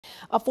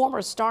A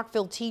former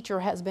Starkville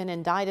teacher has been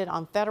indicted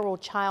on federal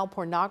child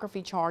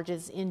pornography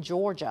charges in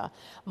Georgia.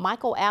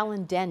 Michael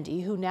Allen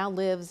Dendy, who now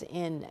lives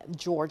in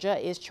Georgia,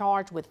 is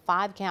charged with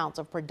 5 counts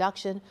of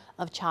production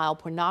of child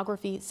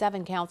pornography,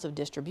 7 counts of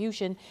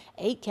distribution,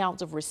 8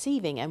 counts of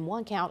receiving, and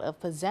 1 count of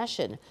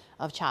possession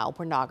of child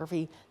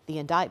pornography. The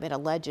indictment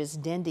alleges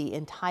Dendy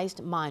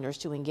enticed minors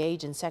to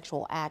engage in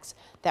sexual acts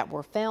that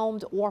were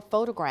filmed or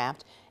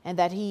photographed, and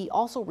that he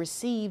also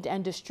received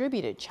and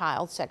distributed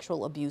child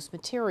sexual abuse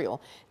material.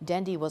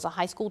 Dendy was a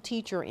high school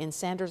teacher in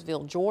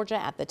Sandersville,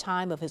 Georgia at the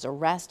time of his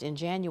arrest in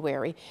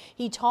January.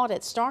 He taught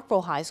at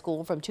Starkville High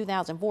School from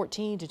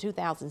 2014 to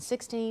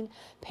 2016.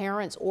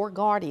 Parents or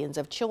guardians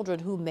of children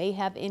who may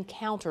have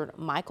encountered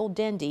Michael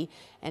Dendy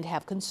and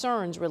have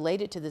concerns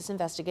related to this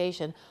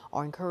investigation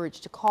are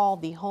encouraged to call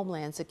the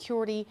Homeland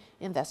Security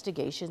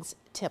Investigations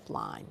tip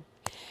line.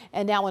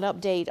 And now an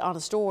update on a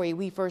story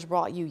we first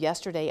brought you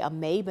yesterday. A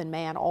Mabin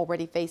man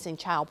already facing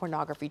child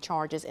pornography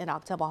charges in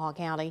Oktibbeha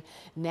County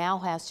now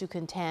has to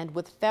contend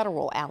with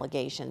federal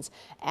allegations.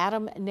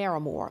 Adam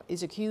Naramore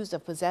is accused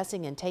of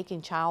possessing and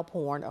taking child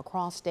porn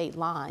across state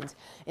lines.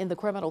 In the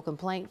criminal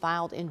complaint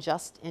filed in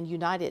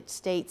United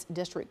States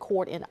District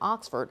Court in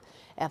Oxford,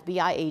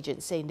 FBI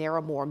agents say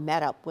Naramore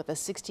met up with a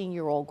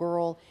 16-year-old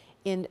girl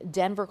in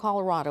Denver,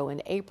 Colorado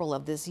in April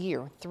of this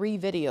year. 3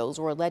 videos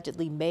were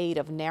allegedly made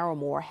of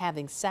Naramore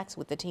having sex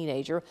with the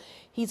teenager.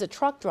 He's a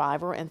truck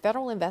driver, and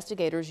federal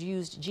investigators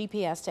used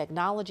GPS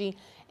technology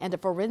and a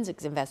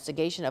forensics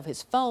investigation of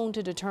his phone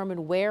to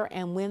determine where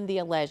and when the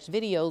alleged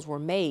videos were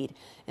made.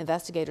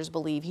 Investigators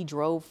believe he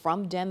drove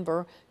from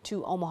Denver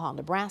to Omaha,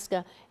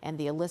 Nebraska, and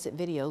the illicit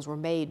videos were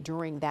made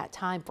during that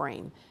time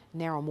frame.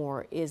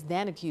 Naramore is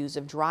then accused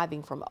of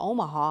driving from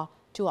Omaha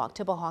to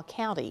Oktibbeha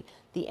County.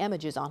 The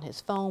images on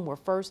his phone were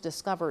first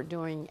discovered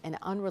during an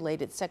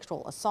unrelated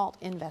sexual assault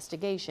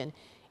investigation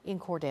in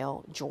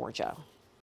Cordell, Georgia.